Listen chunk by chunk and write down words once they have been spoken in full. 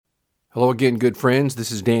Hello again, good friends.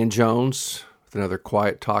 This is Dan Jones with another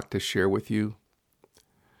quiet talk to share with you.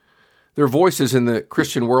 There are voices in the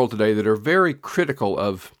Christian world today that are very critical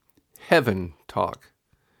of heaven talk.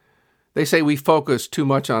 They say we focus too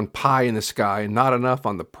much on pie in the sky and not enough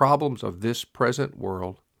on the problems of this present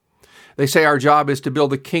world. They say our job is to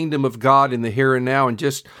build the kingdom of God in the here and now and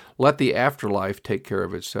just let the afterlife take care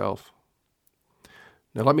of itself.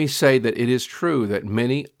 Now, let me say that it is true that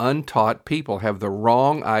many untaught people have the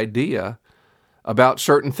wrong idea about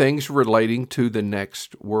certain things relating to the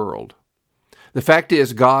next world. The fact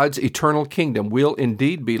is, God's eternal kingdom will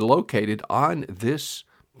indeed be located on this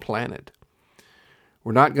planet.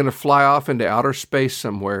 We're not going to fly off into outer space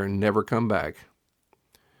somewhere and never come back.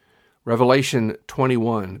 Revelation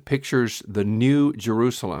 21 pictures the new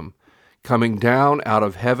Jerusalem coming down out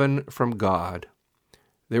of heaven from God.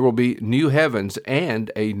 There will be new heavens and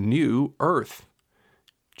a new earth.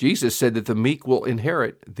 Jesus said that the meek will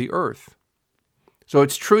inherit the earth. So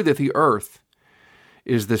it's true that the earth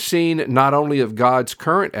is the scene not only of God's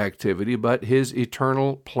current activity, but His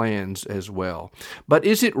eternal plans as well. But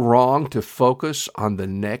is it wrong to focus on the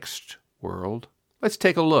next world? Let's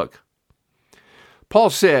take a look. Paul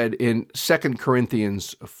said in 2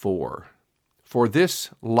 Corinthians 4, "For this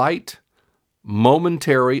light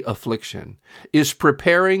momentary affliction is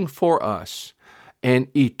preparing for us an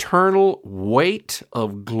eternal weight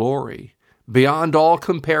of glory beyond all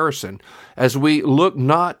comparison, as we look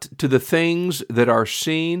not to the things that are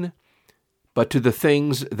seen, but to the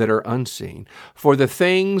things that are unseen. For the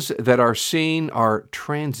things that are seen are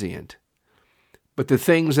transient, but the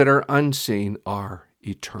things that are unseen are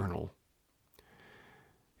eternal."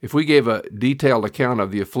 If we gave a detailed account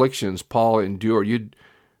of the afflictions Paul endured, you'd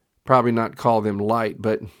probably not call them light,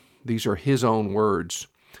 but these are his own words.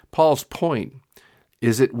 Paul's point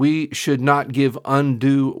is that we should not give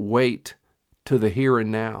undue weight to the here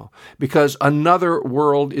and now, because another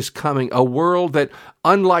world is coming, a world that,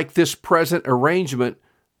 unlike this present arrangement,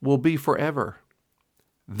 will be forever.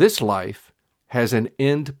 This life has an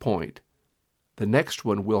end point. The next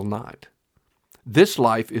one will not. This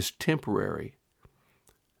life is temporary.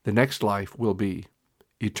 The next life will be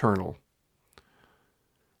eternal.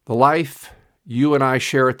 The life you and I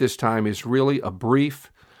share at this time is really a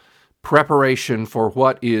brief preparation for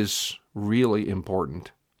what is really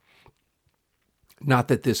important. Not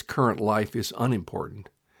that this current life is unimportant,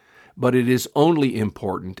 but it is only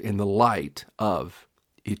important in the light of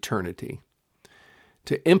eternity.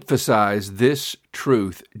 To emphasize this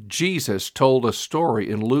truth, Jesus told a story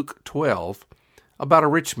in Luke 12 about a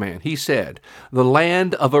rich man. He said, "The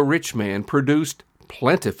land of a rich man produced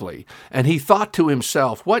plentifully, and he thought to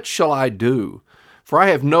himself, 'What shall I do? For I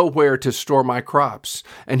have nowhere to store my crops.'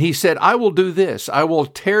 And he said, 'I will do this. I will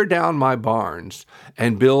tear down my barns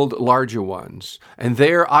and build larger ones, and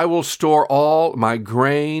there I will store all my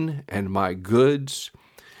grain and my goods.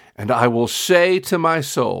 And I will say to my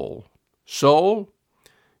soul, Soul,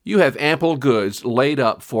 you have ample goods laid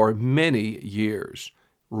up for many years.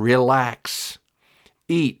 Relax,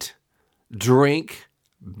 eat, drink,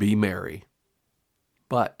 be merry.'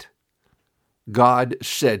 But God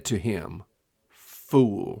said to him,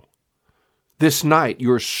 'Fool, this night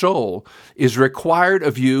your soul is required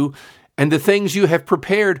of you, and the things you have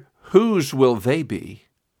prepared, whose will they be?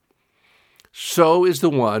 So is the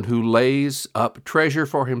one who lays up treasure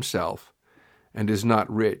for himself and is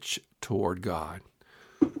not rich toward God.'"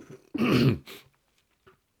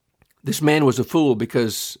 This man was a fool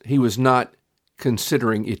because he was not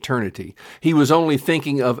considering eternity. He was only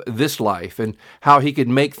thinking of this life and how he could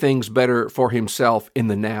make things better for himself in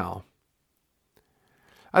the now.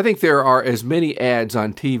 I think there are as many ads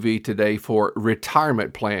on TV today for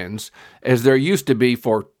retirement plans as there used to be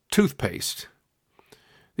for toothpaste.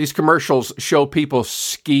 These commercials show people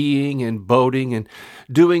skiing and boating and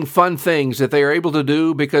doing fun things that they are able to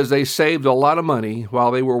do because they saved a lot of money while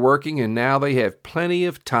they were working, and now they have plenty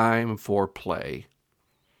of time for play.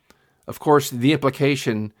 Of course, the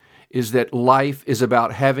implication is that life is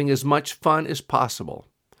about having as much fun as possible.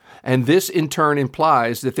 And this, in turn,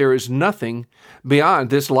 implies that there is nothing beyond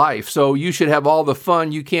this life. So you should have all the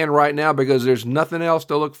fun you can right now because there's nothing else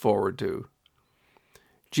to look forward to.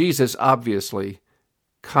 Jesus obviously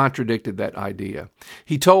contradicted that idea.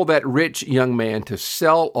 He told that rich young man to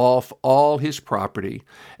sell off all his property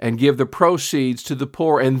and give the proceeds to the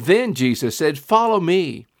poor. And then Jesus said, "Follow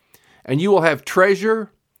me, and you will have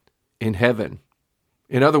treasure in heaven."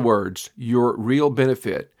 In other words, your real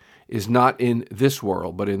benefit is not in this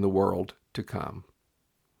world, but in the world to come.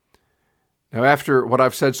 Now, after what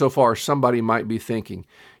I've said so far, somebody might be thinking,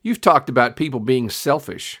 "You've talked about people being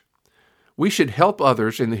selfish. We should help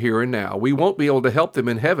others in the here and now. We won't be able to help them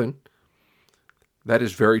in heaven. That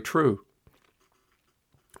is very true.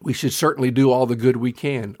 We should certainly do all the good we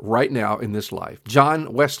can right now in this life.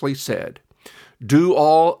 John Wesley said, "Do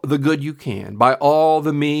all the good you can, by all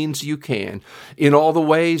the means you can, in all the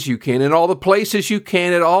ways you can, in all the places you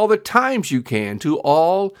can, at all the times you can, to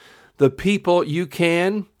all the people you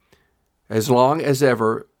can, as long as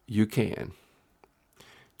ever you can."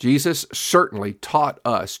 Jesus certainly taught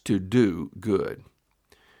us to do good.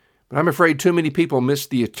 But I'm afraid too many people miss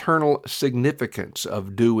the eternal significance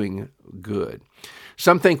of doing good.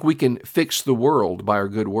 Some think we can fix the world by our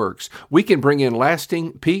good works. We can bring in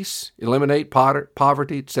lasting peace, eliminate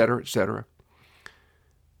poverty, etc., etc.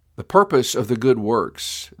 The purpose of the good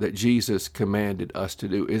works that Jesus commanded us to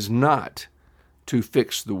do is not to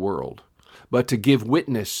fix the world, but to give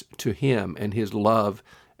witness to Him and His love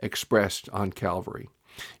expressed on Calvary.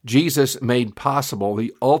 Jesus made possible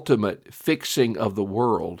the ultimate fixing of the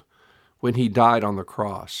world when He died on the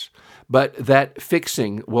cross. But that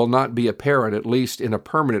fixing will not be apparent, at least in a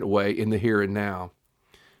permanent way, in the here and now.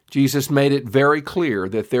 Jesus made it very clear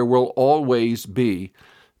that there will always be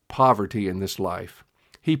poverty in this life.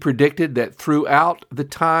 He predicted that throughout the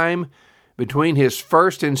time between His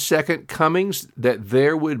first and second comings, that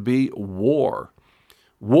there would be war,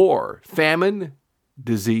 famine,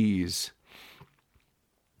 disease.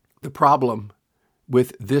 The problem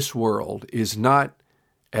with this world is not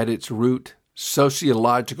at its root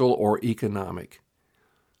sociological or economic.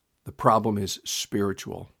 The problem is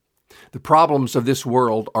spiritual. The problems of this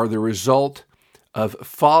world are the result of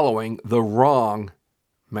following the wrong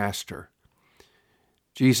master.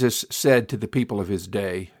 Jesus said to the people of His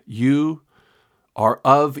day, "You are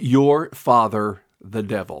of your father, the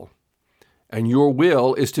devil, and your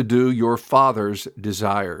will is to do your father's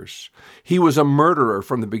desires. He was a murderer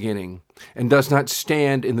from the beginning and does not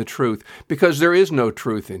stand in the truth, because there is no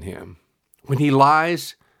truth in him. When he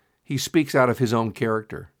lies, he speaks out of his own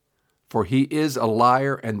character, for he is a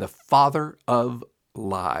liar and the father of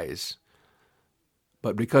lies.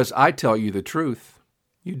 But because I tell you the truth,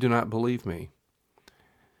 you do not believe me."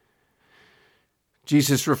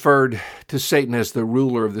 Jesus referred to Satan as the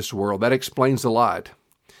ruler of this world. That explains a lot.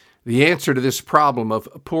 The answer to this problem of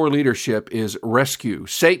poor leadership is rescue.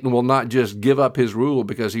 Satan will not just give up his rule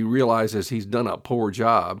because he realizes he's done a poor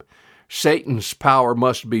job. Satan's power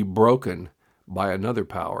must be broken by another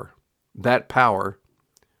power. That power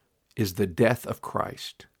is the death of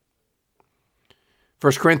Christ.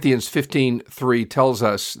 1 Corinthians 15:3 tells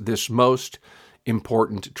us this most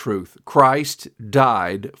important truth. Christ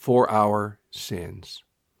died for our sins.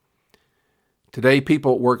 Today,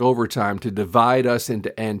 people work overtime to divide us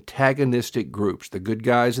into antagonistic groups, the good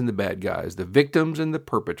guys and the bad guys, the victims and the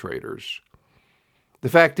perpetrators. The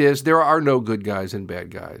fact is, there are no good guys and bad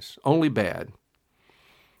guys, only bad.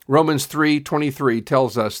 Romans 3:23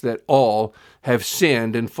 tells us that all have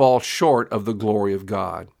sinned and fall short of the glory of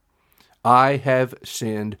God. I have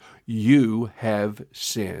sinned, you have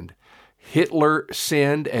sinned. Hitler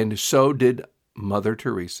sinned, and so did Mother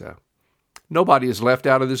Teresa. Nobody is left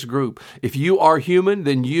out of this group. If you are human,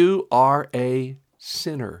 then you are a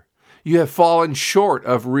sinner. You have fallen short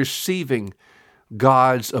of receiving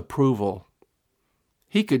God's approval.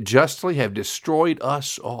 He could justly have destroyed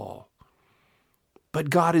us all. But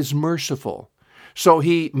God is merciful. So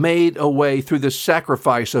He made a way through the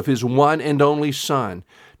sacrifice of His one and only Son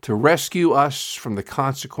to rescue us from the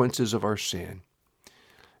consequences of our sin.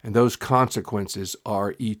 And those consequences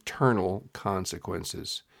are eternal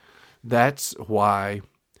consequences. That's why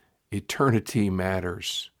eternity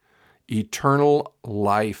matters. Eternal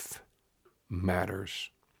life matters.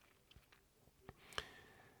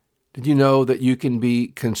 Did you know that you can be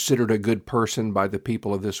considered a good person by the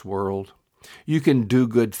people of this world? You can do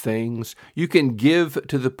good things. You can give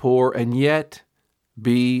to the poor and yet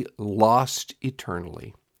be lost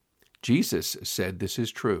eternally. Jesus said this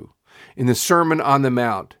is true. In the Sermon on the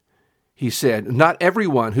Mount, He said, "Not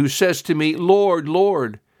everyone who says to me, 'Lord,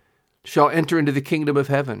 Lord,' shall enter into the kingdom of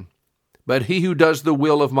heaven, but he who does the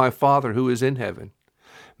will of my Father who is in heaven.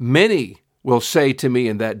 Many will say to me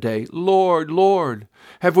in that day, 'Lord, Lord,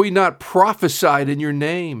 have we not prophesied in your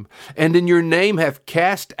name, and in your name have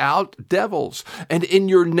cast out devils, and in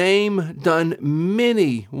your name done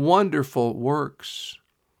many wonderful works?'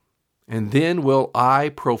 And then will I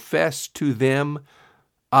profess to them,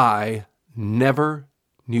 'I never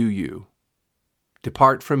knew you.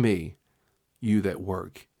 Depart from me, you that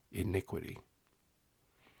work iniquity.'"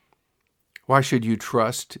 Why should you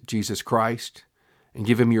trust Jesus Christ and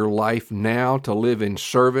give Him your life now to live in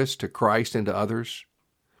service to Christ and to others?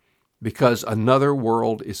 Because another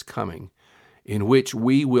world is coming in which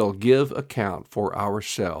we will give account for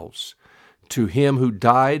ourselves to him who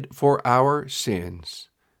died for our sins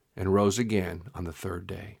and rose again on the third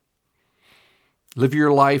day. Live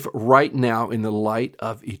your life right now in the light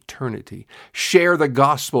of eternity. Share the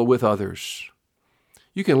gospel with others.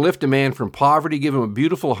 You can lift a man from poverty, give him a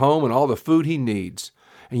beautiful home and all the food he needs,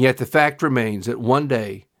 and yet the fact remains that one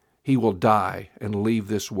day he will die and leave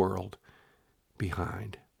this world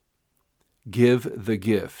behind. Give the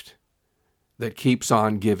gift that keeps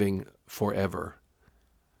on giving forever.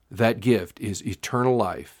 That gift is eternal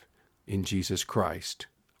life in Jesus Christ,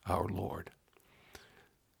 our Lord.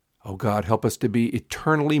 Oh God, help us to be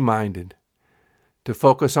eternally minded, to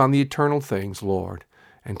focus on the eternal things, Lord,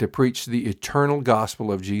 and to preach the eternal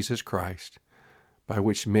gospel of Jesus Christ, by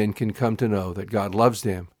which men can come to know that God loves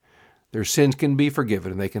them, their sins can be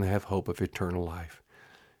forgiven, and they can have hope of eternal life.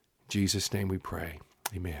 In Jesus' name we pray.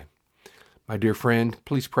 Amen. My dear friend,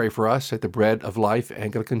 please pray for us at the Bread of Life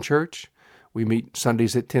Anglican Church. We meet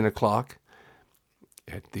Sundays at 10 o'clock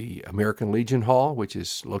at the American Legion Hall, which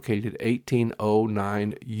is located at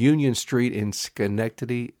 1809 Union Street in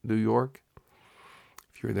Schenectady, New York.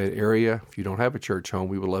 If you're in that area, if you don't have a church home,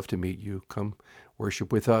 we would love to meet you. Come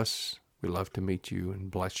worship with us. We'd love to meet you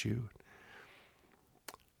and bless you.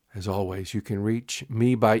 As always, you can reach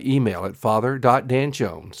me by email at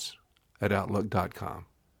father.danjones@outlook.com.